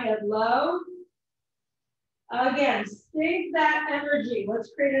high, head low. Again, sink that energy.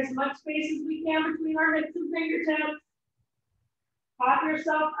 Let's create as much space as we can between our hips and fingertips. Pop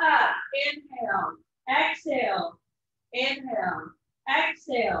yourself up. Inhale, exhale, inhale,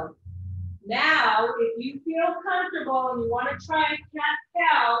 exhale. Now, if you feel comfortable and you want to try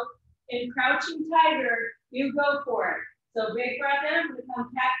cat-cow in crouching tiger, you go for it. So big breath in, I'm going to come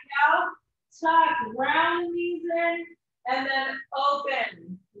cat-cow, tuck, round the knees in, and then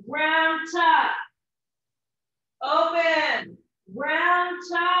open, round tuck, open, round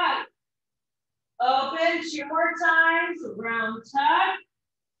tuck, open, 2 more times, round tuck,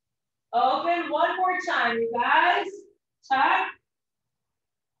 open, 1 more time, you guys, tuck,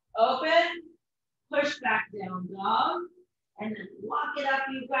 open, push back down dog, and then walk it up,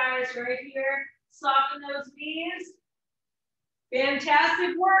 you guys, right here, soften those knees.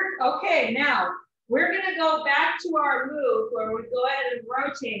 Fantastic work. Okay, now we're gonna go back to our move where we go ahead and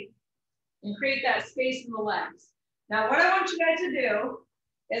rotate and create that space in the legs. Now what I want you guys to do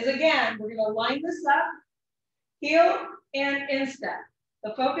is, again, we're gonna line this up, heel and instep.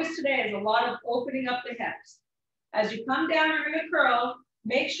 The focus today is a lot of opening up the hips. As you come down, you're gonna curl.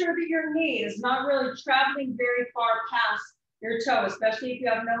 Make sure that your knee is not really traveling very far past your toe, especially if you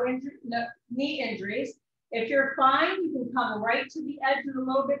have no knee injuries. If you're fine, you can come right to the edge and a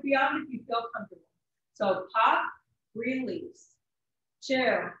little bit beyond if you feel comfortable. So pop, release,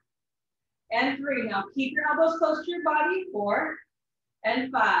 2, and 3. Now keep your elbows close to your body, 4,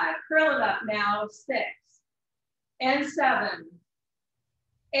 and 5. Curl it up now, 6, and 7,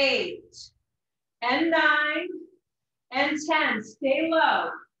 8, and 9, and 10. Stay low.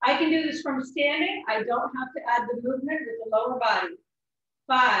 I can do this from standing. I don't have to add the movement with the lower body.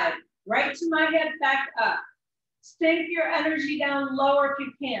 5, right to my head, back up. Sink your energy down lower if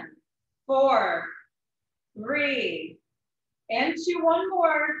you can. 4, 3, and 2, 1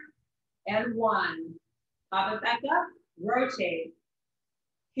 more, and 1. Pop it back up, rotate.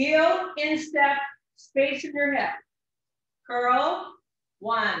 Heel, instep, space in your hip. Curl,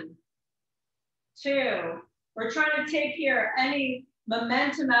 1, 2. We're trying to take here any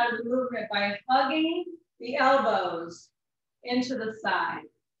momentum out of the movement by hugging the elbows into the side.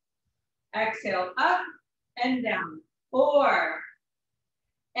 Exhale, up and down. 4,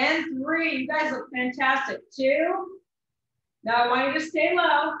 and 3. You guys look fantastic. 2. Now I want you to stay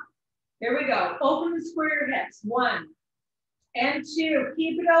low. Here we go. Open and square your hips. 1, and 2.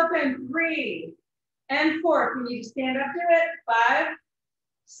 Keep it open. 3, and 4. If you need to stand up to it. 5,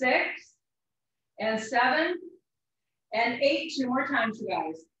 6, and 7, and 8. 2 more times, you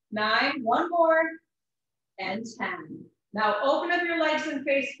guys. 9, 1 more, and 10. Now open up your legs and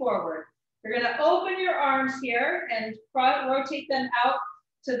face forward. You're gonna open your arms here and rotate them out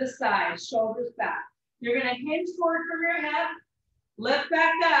to the side, shoulders back. You're gonna hinge forward from your head, lift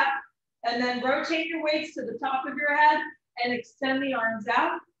back up, and then rotate your weights to the top of your head and extend the arms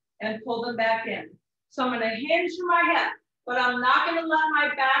out and pull them back in. So I'm gonna hinge from my head, but I'm not gonna let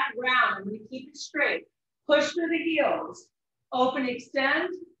my back round. I'm gonna keep it straight. Push through the heels, open, extend,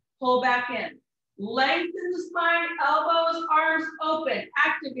 pull back in. Lengthen the spine, elbows, arms open,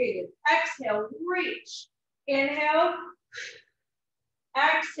 activated. Exhale, reach. Inhale,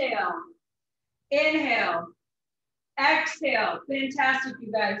 exhale, inhale, exhale. Fantastic,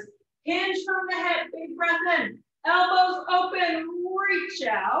 you guys. Hinge from the head, big breath in. Elbows open, reach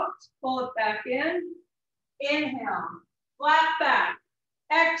out, pull it back in. Inhale, flat back,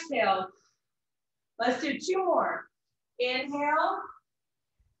 exhale. Let's do 2 more. Inhale,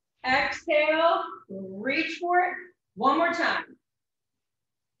 exhale, reach for it. 1 more time.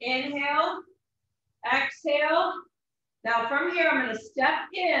 Inhale, exhale. Now from here, I'm gonna step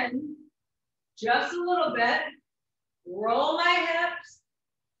in just a little bit, roll my hips,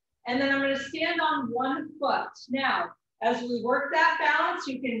 and then I'm gonna stand on 1 foot. Now, as we work that balance,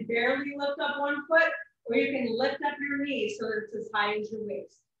 you can barely lift up 1 foot, or you can lift up your knees so that it's as high as your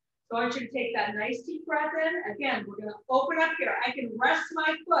waist. So I want you to take that nice deep breath in. Again, we're gonna open up here. I can rest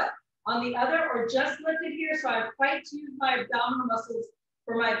my foot on the other or just lift it here so I fight to use my abdominal muscles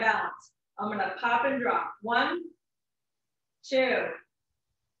for my balance. I'm gonna pop and drop. 1, 2,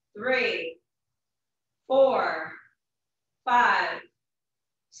 3, 4, 5,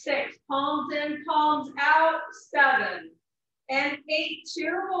 6. Palms in, palms out. 7, and 8.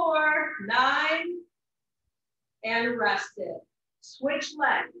 2 more. 9, and rest it. Switch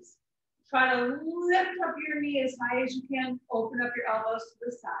legs. Try to lift up your knee as high as you can. Open up your elbows to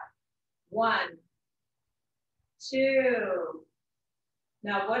the side. 1, 2.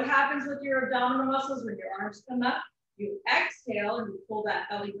 Now, what happens with your abdominal muscles when your arms come up? You exhale and you pull that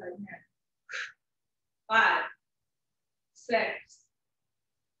belly button in. 5, 6,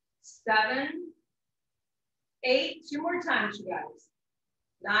 7, 8. 2 more times, you guys.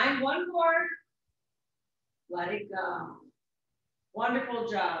 9, 1 more. Let it go. Wonderful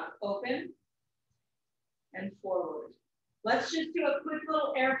job. Open and forward. Let's just do a quick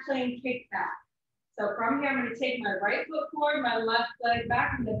little airplane kickback. So from here, I'm going to take my right foot forward, my left leg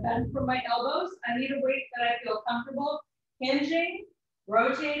back. I'm going to bend from my elbows. I need a weight that I feel comfortable hinging,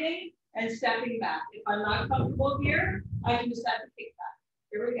 rotating, and stepping back. If I'm not comfortable here, I can just have to kick back.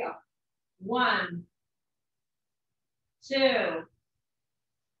 Here we go. 1, 2,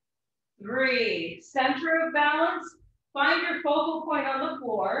 3. Center of balance. Find your focal point on the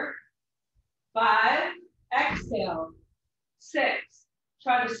floor. 5. Exhale. 6.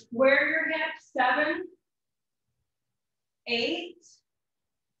 Try to square your hips. 7, 8,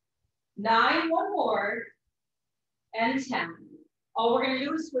 9, 1 more, and 10. All we're going to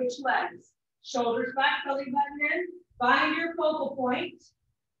do is switch legs. Shoulders back, belly button in. Find your focal point.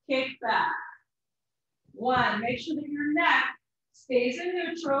 Kick back. 1. Make sure that your neck stays in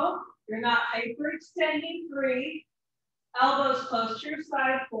neutral. You're not hyperextending. 3. Elbows close to your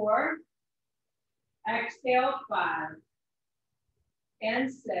side. 4. Exhale. 5. And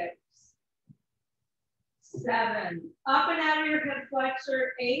 6. 7. Up and out of your hip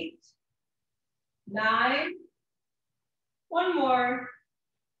flexor. 8. 9. 1 more.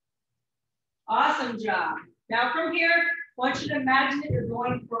 Awesome job. Now from here, I want you to imagine that you're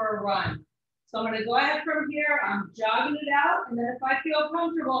going for a run. So I'm going to go ahead from here. I'm jogging it out. And then if I feel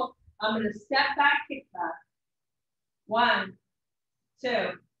comfortable, I'm going to step back, kick back. 1,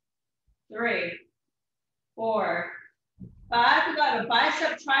 2, 3, 4, 5. We got a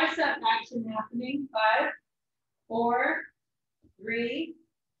bicep, tricep action happening. 5, 4, 3,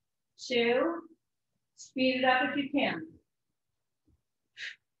 2. Speed it up if you can.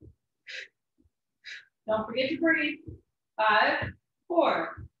 Don't forget to breathe. 5,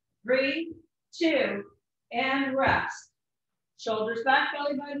 4, 3, 2, and rest. Shoulders back,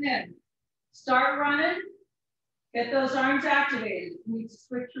 belly button in. Start running. Get those arms activated. You need to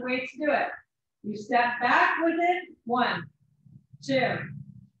switch your weights to do it. You step back with it. 1, 2,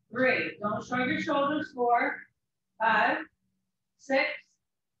 3. Don't shrug your shoulders. 4, 5, 6,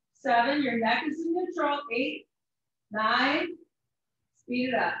 7. Your neck is in neutral. 8, 9. Speed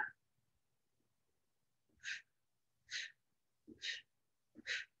it up.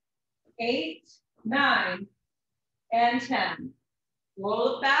 8, 9, and 10.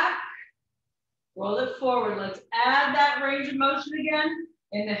 Roll it back. Roll it forward. Let's add that range of motion again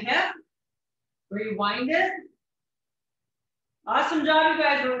in the hip. Rewind it. Awesome job, you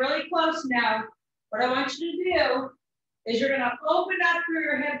guys. We're really close now. What I want you to do is you're going to open up through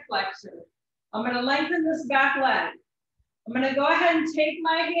your hip flexor. I'm going to lengthen this back leg. I'm going to go ahead and take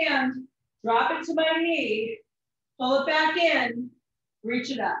my hand, drop it to my knee, pull it back in,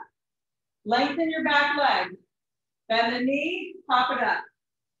 reach it up. Lengthen your back leg. Bend the knee, pop it up.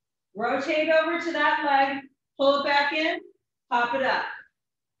 Rotate over to that leg, pull it back in, pop it up.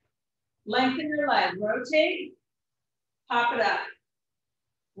 Lengthen your leg, rotate, pop it up.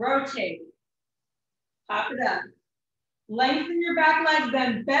 Rotate, pop it up. Lengthen your back leg,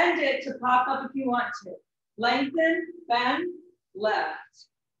 then bend it to pop up if you want to. Lengthen, bend, left.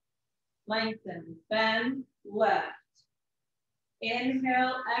 Lengthen, bend, left.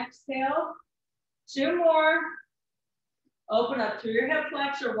 Inhale, exhale. 2 more. Open up through your hip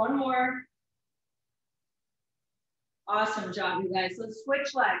flexor. 1 more. Awesome job, you guys. Let's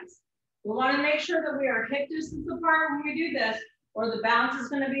switch legs. We want to make sure that we are hip distance apart when we do this, or the balance is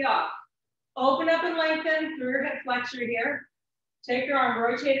going to be off. Open up and lengthen through your hip flexor here. Take your arm,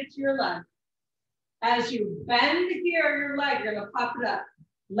 rotate it to your left. As you bend here, your leg, you're going to pop it up.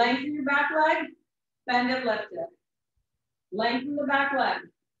 Lengthen your back leg, bend it, lift it. Lengthen the back leg,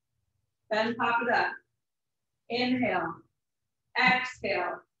 bend, pop it up. Inhale,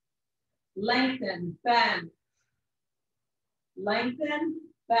 exhale, lengthen, bend. Lengthen,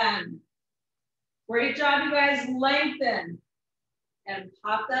 bend. Great job, you guys. Lengthen and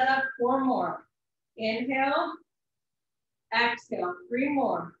pop that up. 4 more. Inhale, exhale. 3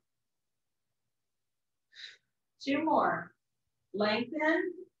 more. 2 more.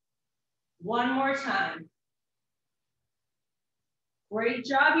 Lengthen. 1 more time. Great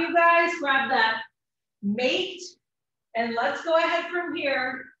job, you guys. Grab that mate and let's go ahead from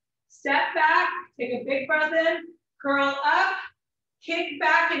here. Step back, take a big breath in, curl up, kick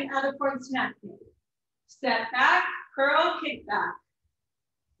back, and other front snap kick. Step back, curl, kick back.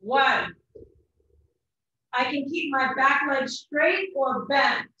 1. I can keep my back leg straight or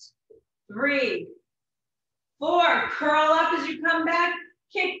bent. 3, 4, curl up as you come back,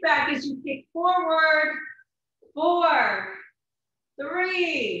 Kick back as you kick forward. 4,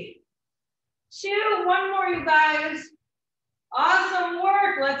 3, 2, one more, you guys. Awesome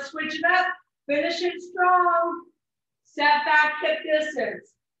work. Let's switch it up. Finish it strong. Step back, hip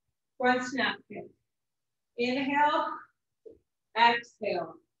distance. Front snap kick. Inhale,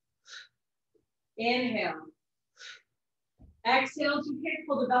 exhale. Inhale. Exhale to kick,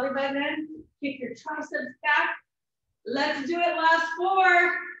 pull the belly button in. Kick your triceps back. Let's do it. Last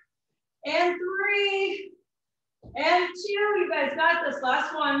 4, and 3, and 2. You guys got this.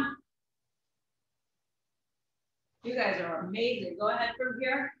 Last one. You guys are amazing. Go ahead from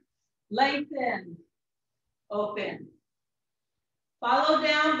here. Lengthen. Open. Follow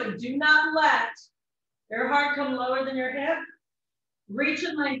down, but do not let your heart come lower than your hip. Reach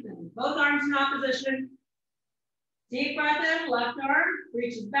and lengthen. Both arms in opposition. Deep breath in. Left arm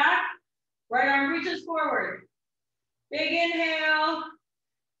reaches back. Right arm reaches forward. Big inhale.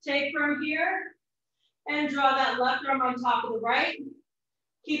 Take from here and draw that left arm on top of the right.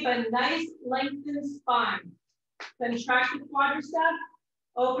 Keep a nice lengthened spine. Contract the quadricep.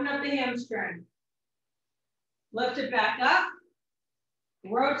 Open up the hamstring. Lift it back up.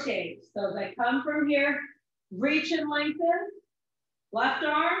 Rotate. So as I come from here, reach and lengthen. Left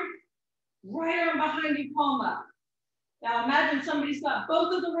arm, right arm behind you, palm up. Now imagine somebody's got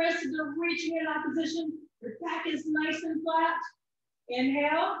both of the wrists and they're reaching in opposition. Your back is nice and flat.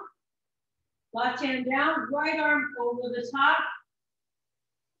 Inhale. Left hand down, right arm over the top.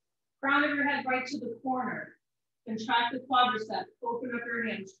 Crown of your head right to the corner. Contract the quadricep. Open up your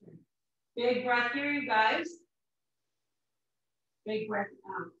hamstring. Big breath here, you guys. Big breath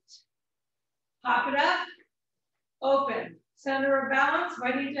out. Pop it up. Open. Center of balance.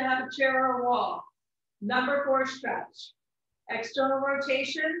 Might need to have a chair or a wall. Number 4 stretch. External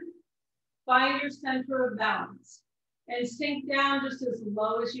rotation. Find your center of balance. And sink down just as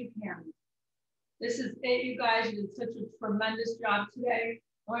low as you can. This is it, you guys. You did such a tremendous job today.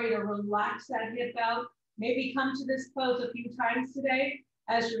 I want you to relax that hip out. Maybe come to this pose a few times today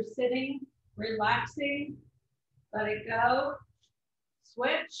as you're sitting, relaxing. Let it go.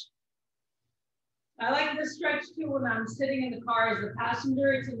 Switch. I like this stretch too when I'm sitting in the car as a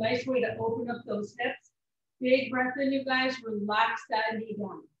passenger. It's a nice way to open up those hips. Big breath in, you guys. Relax that knee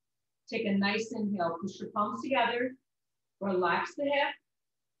down. Take a nice inhale. Push your palms together. Relax the hip.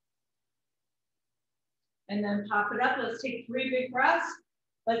 And then pop it up. Let's take 3 big breaths.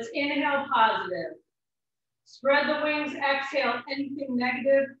 Let's inhale positive. Spread the wings. Exhale. Anything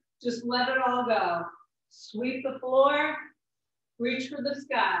negative, just let it all go. Sweep the floor. Reach for the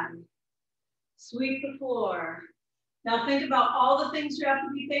sky. Sweep the floor. Now think about all the things you have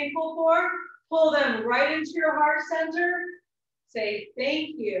to be thankful for. Pull them right into your heart center. Say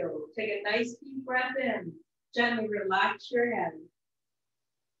thank you. Take a nice deep breath in. Gently relax your head.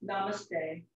 Namaste.